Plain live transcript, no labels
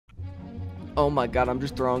Oh my god, I'm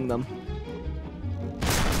just throwing them.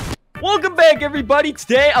 Welcome back, everybody.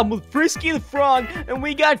 Today, I'm with Frizky the Frog, and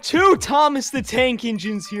we got two Thomas the Tank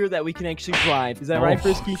engines here that we can actually drive. Is that right,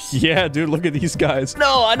 Frizky? Yeah, dude, look at these guys.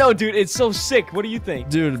 No, I know, dude. It's so sick. What do you think?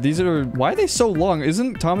 Dude, these are... Why are they so long?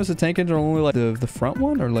 Isn't Thomas the Tank engine only, like, the front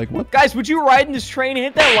one? Or, like, what? Guys, would you ride in this train?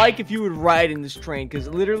 Hit that like if you would ride in this train, because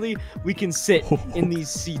literally, we can sit in these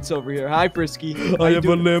seats over here. Hi, Frizky. I have a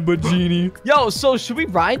Lamborghini. Yo, so should we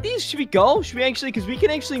ride these? Should we go? Should we actually... Because we can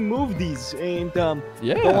actually move these and go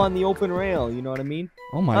on the open rail, you know what I mean?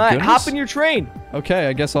 Oh my goodness. Hop in your train. Okay,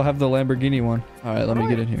 I guess I'll have the Lamborghini one. All right, let me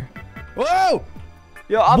get in here. Whoa!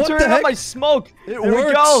 Yo, I'm turning on my smoke. It there works.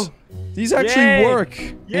 We go. These actually work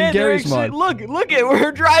in Garry's mod. Look it.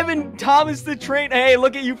 We're driving Thomas the train. Hey,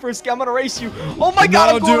 look at you, Frizky. I'm gonna race you. Oh my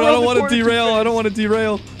god, no, dude, I don't want to derail. I don't want to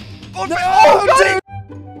derail. Oh, no, god.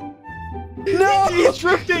 No! He's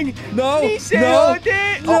drifting! No! No! Is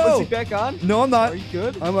he back on? No, I'm not. Are you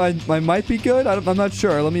good? I might be good. I'm not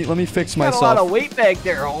sure. Let me fix myself. Got a lot of weight back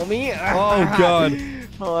there, homie. Oh god.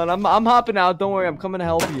 Hold on, I'm hopping out. Don't worry, I'm coming to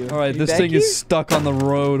help you. All right, this thing is stuck on the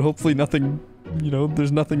road. Hopefully nothing,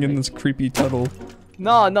 there's nothing in this creepy tunnel.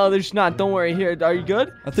 No, there's not. Don't worry. Here, are you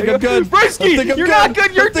good? I think I'm good. Frizky, you're not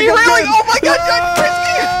good. You're derailing. Oh my god, Frizky!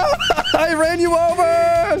 I ran you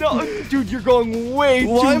over. No, dude, you're going way too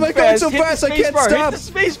fast. Why am I going so fast? I can't stop. Hit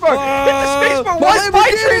the spacebar. Hit the spacebar. Why is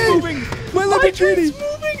my train moving? My Lamborghini.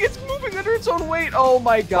 It's moving under its own weight. Oh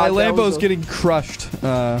my god. My Lambo's getting crushed.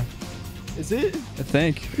 Is it? I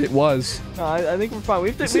think it was. No, I think we're fine. We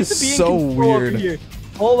have to be in so control weird. over here.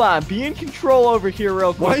 Hold on, be in control over here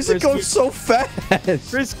real quick. Why is it going so fast?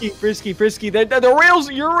 Frizky. The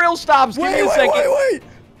rails, your rail stops. Give me a second. Wait.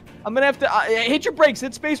 I'm gonna have to hit your brakes.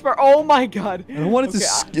 Hit spacebar. Oh my god. I don't want it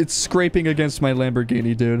to. It's scraping against my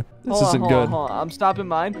Lamborghini, dude. This isn't good. Hold on. I'm stopping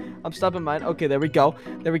mine. Okay, there we go.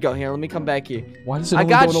 Here, let me come back here. Why does it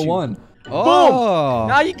only go to one? Oh. Boom!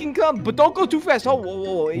 Now you can come, but don't go too fast. Oh,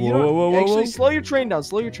 whoa. Actually, slow your train down.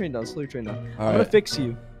 I'm gonna fix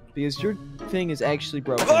you. Because your thing is actually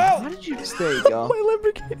broken. Oh! How did you just... There you go. My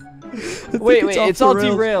Lamborghini. Wait, it's all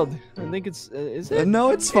derailed. I think it's... is it? No,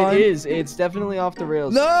 it's fine. It is. It's definitely off the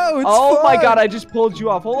rails. No, it's Oh fine. my god, I just pulled you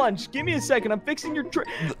off. Hold on, just give me a second. I'm fixing your train.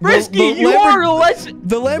 Frizky, you are less...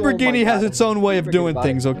 The Lamborghini has its own way of doing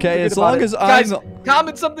things, okay? As long as Guys,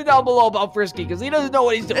 comment something down below about Frizky, because he doesn't know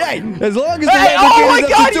what he's doing. Hey, as long as the Lamborghini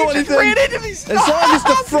doesn't do anything. Ran into me. As long as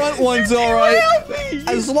the front one's alright.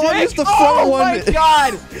 As long as the front one... Oh my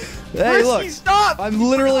god. Hey, Frizky, look. stop. I'm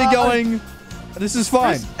literally going... This is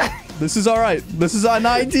fine. This is alright. This is an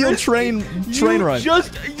ideal train ride.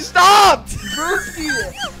 Just stop! Frizky,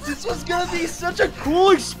 this was gonna be such a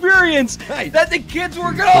cool experience that the kids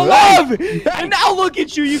were gonna love! And now look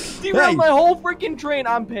at you, you derailed my whole freaking train.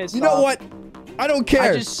 I'm pissed. You know what? I don't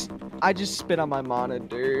care. I just spit on my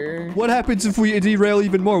monitor. What happens if we derail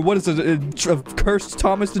even more? What is it? A cursed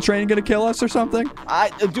Thomas the Train gonna kill us or something?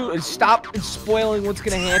 Dude, stop spoiling what's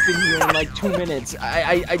gonna happen here in like 2 minutes.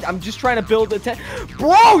 I'm just trying to build a tent.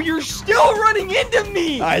 Bro, you're still running into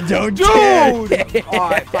me. I don't care. All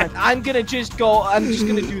right, fine. I'm just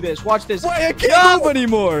gonna do this. Watch this. Why I can't move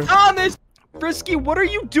anymore? Thomas, Frizky, what are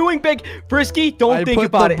you doing, big Frizky? Don't think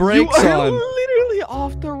about it. You are literally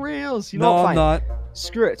off the rails. You know, no, I'm not.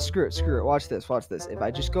 Screw it. Watch this. If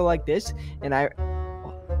I just go like this and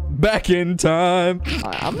back in time.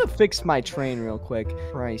 I'm gonna fix my train real quick.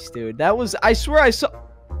 Christ, dude. That was... I swear I saw...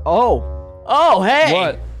 Oh, hey.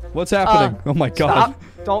 What? What's happening? Oh my god.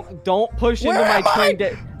 Stop. Don't push into my train.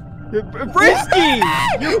 Frizky!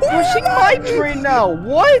 You're pushing my train now.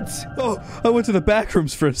 What? Oh, I went to the back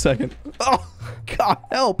rooms for a second. Oh, God,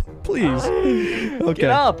 help, please. Okay. Get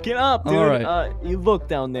up, dude. All right. You look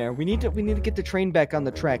down there. We need to get the train back on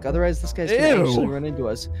the track. Otherwise, this guy's gonna actually run into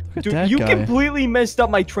us. Dude, you completely messed up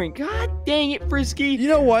my train. God dang it, Frizky. You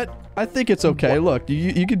know what? I think it's okay. Look,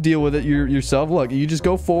 you can deal with it yourself. Look, you just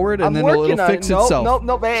go forward and then it'll fix itself.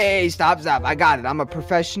 Nope. Hey, stop. I got it. I'm a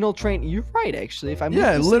professional trainer. You're right, actually. If I'm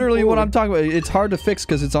literally what I'm talking about. It's hard to fix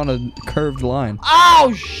because it's on a curved line.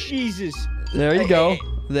 Oh, Jesus. There you go.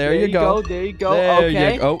 There you go. Okay.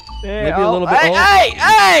 Oh, maybe a little bit.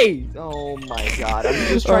 Hey! Oh my God! I'm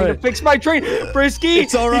just trying to fix my train. Frizky,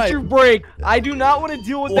 it's all right. Hit your brake. I do not want to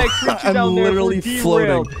deal with that creature down there. I'm literally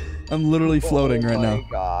floating. I'm literally floating right now. Oh my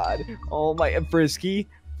God! Oh my, Frizky,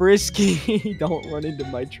 don't run into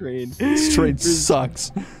my train. This train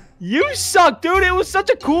sucks. You suck, dude. It was such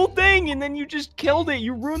a cool thing, and then you just killed it.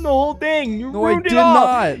 You ruined the whole thing. You ruined it all. No,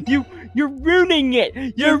 I did not. You're ruining it.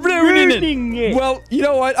 You're ruining it. Well, you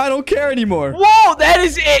know what? I don't care anymore. Whoa, that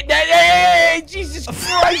is it. Hey, Jesus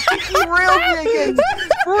Christ, you real again.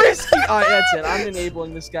 Frizky. All right, that's it. I'm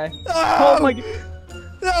enabling this guy. Oh my God.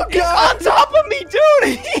 Oh, He's on top of me,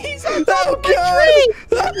 dude! He's on top of my tree!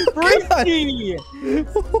 Frizky!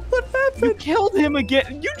 What happened? You killed him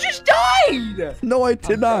again! You just died! No, I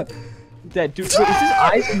did not. Dead, dude. Wait, is his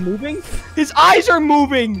eyes moving? His eyes are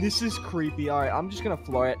moving! This is creepy. Alright, I'm just gonna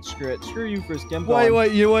floor it. Screw it. Screw you, Frizky. I'm going.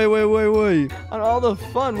 Wait. On all the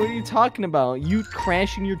fun, what are you talking about? You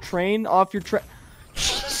crashing your train off your train?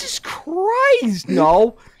 Jesus Christ!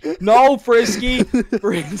 No! No, Frizky!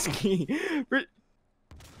 Frizky!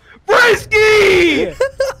 Frizky!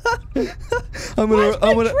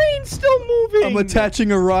 My train's still moving. I'm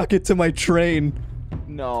attaching a rocket to my train.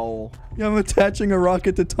 No. Yeah, I'm attaching a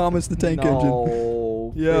rocket to Thomas the Tank Engine.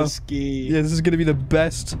 No, Frizky. Yeah, this is gonna be the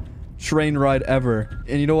best train ride ever.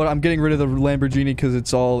 And you know what? I'm getting rid of the Lamborghini because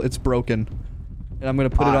it's broken. And I'm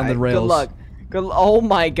gonna put it on the rails. Good luck. Oh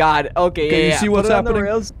my God. Okay, you see what's happening?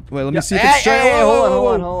 Wait, let me see if it's straight. Hey,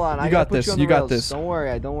 hold on. You got this. You got this. Don't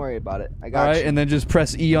worry about it. I got you. All right, and then just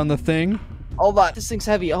press E on the thing. Hold on. This thing's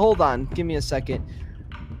heavy. Hold on. Give me a second.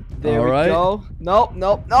 There we go. Nope.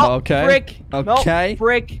 Okay. Frick. Okay. Nope.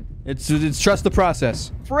 Frick. It's trust the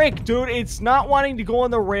process. Frick, dude. It's not wanting to go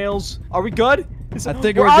on the rails. Are we good? I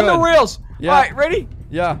think we're good. on the rails. Yeah. All right, ready?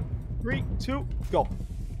 Yeah. 3, 2, go. Go.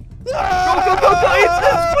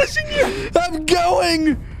 It's pushing you. I'm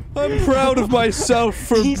going. I'm proud of myself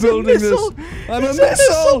for He's building a missile. this. I'm a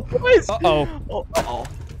missile. Uh-oh. Uh-oh.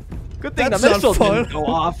 Good thing That's the missile not fun. didn't go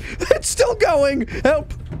off. It's still going.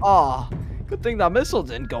 Help. Oh, good thing the missile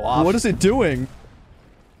didn't go off. What is it doing?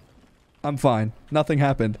 I'm fine. Nothing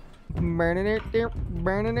happened. That's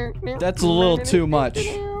a little too much.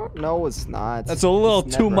 No, it's not. That's a little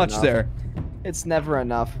too much there. It's never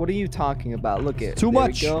enough. What are you talking about? Look at too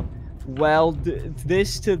much. We go. Well,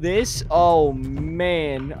 this to this. Oh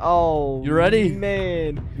man. Oh. You ready?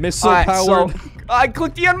 Man. Missile powered. So, I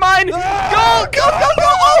clicked the unmine. Go.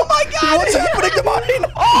 Oh my God. What's happening to mine?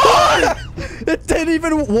 Oh! It didn't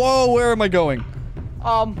even. Whoa. Where am I going?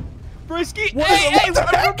 Frizky. What Hey, the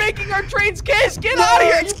we're heck? making our trains kiss. Get out of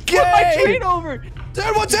here. You flipped my train over.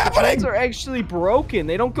 Dude, what's happening? Trains are actually broken.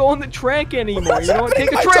 They don't go on the track anymore. What's you know what? happening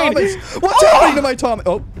Take to a my train. Thomas? What's happening to my Thomas?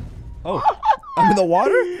 Oh. I'm in the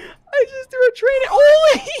water? I just threw a train.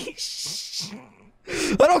 Holy sh!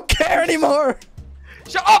 I don't care anymore.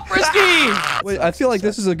 Shut up, Frizky! Wait, I feel like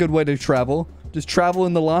this is a good way to travel. Just travel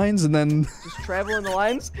in the lines and then... Just travel in the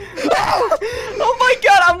lines? Oh my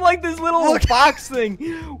God, I'm like this little box thing.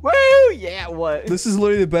 Woo! Yeah, what? This is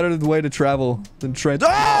literally the better way to travel than trains. Oh,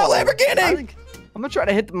 Lamborghini! I'm gonna try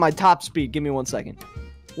to hit my top speed. Give me 1 second.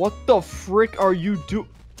 What the frick are you doing?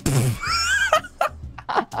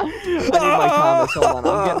 I need my Thomas. Hold on.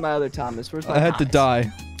 I'm getting my other Thomas. Where's my Thomas? I had to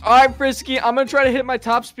die. All right, Frizky. I'm going to try to hit my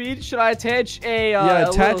top speed. Should I attach a,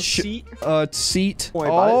 attach seat? Seat.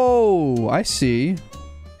 Oh, I see.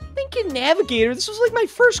 Lincoln Navigator. This was like my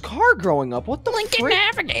first car growing up. What the Lincoln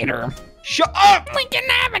Navigator. Shut up! Lincoln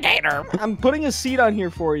Navigator. I'm putting a seat on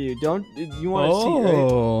here for you. Don't you want a seat,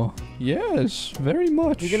 right? Oh, yes. Very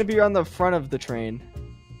much. You're going to be on the front of the train.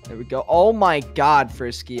 There we go. Oh my God,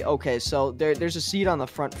 Frizky. Okay, so there's a seat on the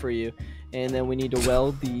front for you, and then we need to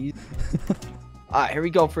weld these. All right, here we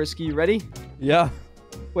go, Frizky. You ready? Yeah.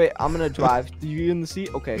 Wait, I'm gonna drive. Do you in the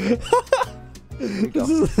seat? Okay. Here we go.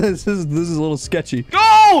 This is a little sketchy.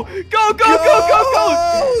 Go!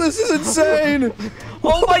 Go! This is insane.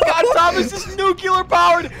 Oh my God, Thomas is nuclear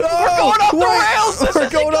powered. We're going off the rails. We're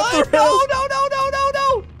going off the rails.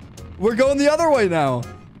 No. We're going the other way now.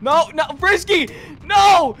 No, Frizky!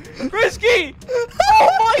 No! Frizky! Oh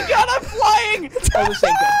my God, I'm flying! Oh, this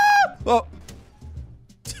ain't good.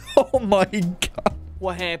 Oh my God.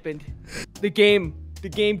 What happened? The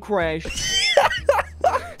game crashed.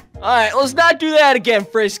 Alright, let's not do that again,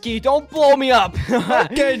 Frizky. Don't blow me up.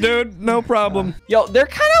 Okay, dude. No problem. Yo, they're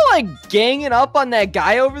kind of like ganging up on that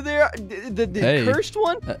guy over there. The cursed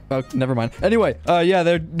one. Oh, never mind. Anyway, yeah,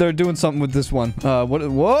 they're doing something with this one. Whoa,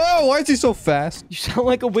 why is he so fast? You sound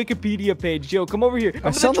like a Wikipedia page. Yo, come over here.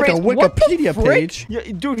 I sound like a Wikipedia page? Yeah,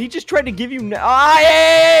 dude, he just tried to give you...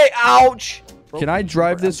 Hey! Ouch! Can I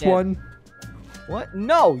drive this one? What?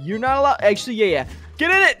 No, you're not allowed. Actually, yeah. Get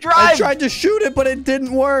in it, drive! I tried to shoot it, but it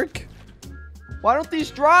didn't work. Why don't these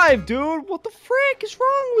drive, dude? What the frick is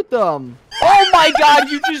wrong with them? Oh my God,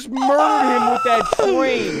 you just murdered him with that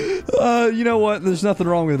train. You know what? There's nothing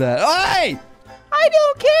wrong with that. Hey! I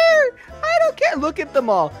don't care. I don't care. Look at them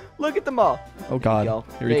all. Look at them all. Oh God. There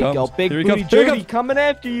Here he you comes. go. Big Here he Booty comes. Here he Judy comes. coming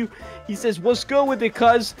after you. He says, what's good with it,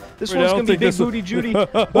 cuz? This Wait, I one's don't going to be think Big this will- Booty Judy.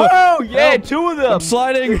 Whoa, yeah, Help. two of them. I'm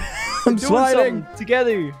sliding. I'm Doing sliding. something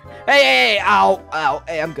together. Hey, ow, ow.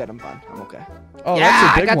 Hey, I'm good. I'm fine. I'm okay. Oh, yeah,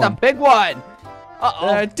 that's a big I got one. the big one.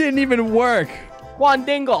 Uh-oh. It didn't even work. Juan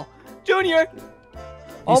Dingle. Junior.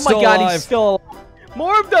 Oh, my still God. alive. He's still alive.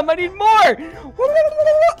 More of them. I need more.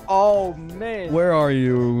 Oh, man. Where are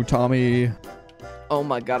you, Tommy? Oh,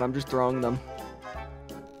 my God. I'm just throwing them.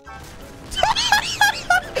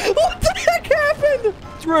 What the heck happened?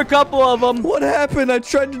 Threw a couple of them. What happened? I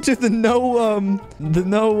tried to do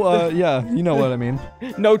yeah, you know what I mean.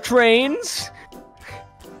 No trains.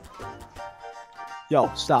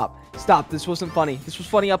 Yo, stop. Stop. This wasn't funny. This was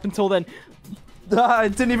funny up until then.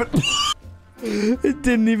 It didn't even... It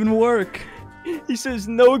didn't even work. He says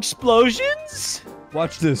no explosions?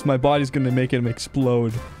 Watch this. My body's gonna make him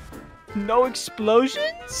explode. No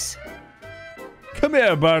explosions? Come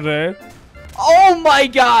here, buddy. Oh my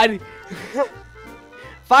God.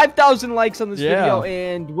 5,000 likes on this Yeah. video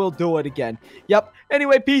and we'll do it again. Yep.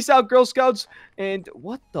 Anyway, peace out, Girl Scouts. And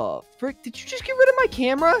what the frick? Did you just get rid of my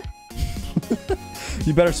camera?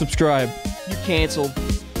 You better subscribe. You canceled.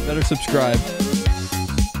 Better subscribe.